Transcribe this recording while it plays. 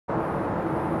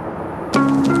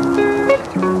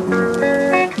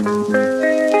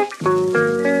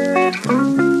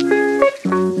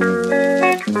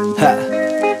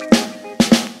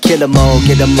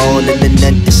them all, and then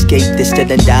none escape. They're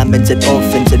stealing diamonds and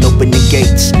orphans and opening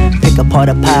gates. Pick apart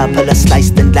a pie, pull a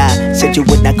slice, then lie. Said you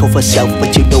would not go for self,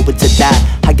 but you know it's a lie.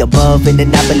 High above in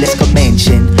an obelisk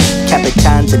mansion,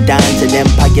 capitans and dimes and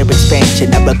empire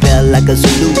expansion. I rebel like a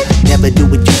Zulu, never do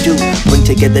what you do. Bring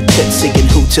together tips, singing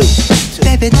who to.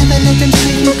 Baby, never let them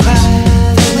see you cry.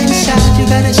 Though inside you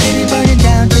got a city burning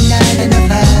down tonight in a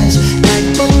rise. Like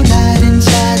moonlight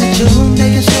inside a tomb,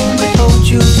 they assume would hold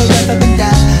you forever and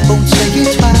die. Won't say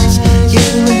it twice. You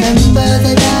remember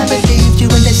that I believed you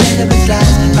when they said it was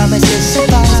lies. Promises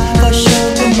suffice for sure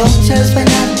promoters, but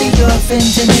not the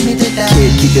orphans and maybe the die.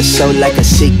 Kid, keep your soul like a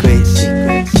secret,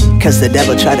 cause the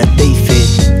devil try to thief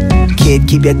it. Kid,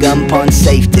 keep your gun pawn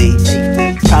safety.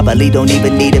 Probably don't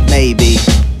even need it, maybe.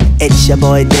 It's your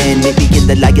boy Dan, meet me in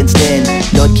the lion's den.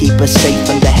 Lord, keep us safe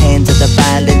from the hands of the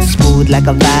violent. Smooth like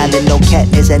a violin, no cat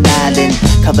is an island.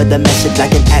 Cover the message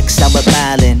like an axe, I'm a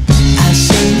violin. I've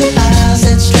seen the eyes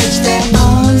that stretch their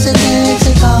arms and legs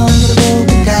are gone to the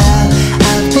broken down.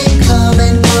 I've become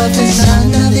an orphan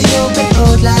son of the open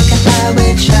road like a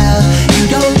highway child. You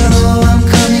don't know I'm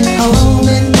coming home,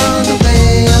 and all the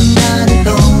way I'm not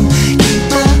alone. Keep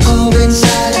my hope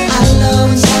inside a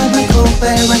hollow inside my coat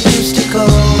where I used to go.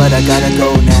 But I gotta go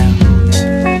now.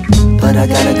 But I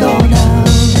gotta go now.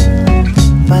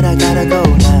 But I gotta go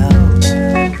now.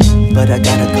 But I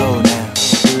gotta go now.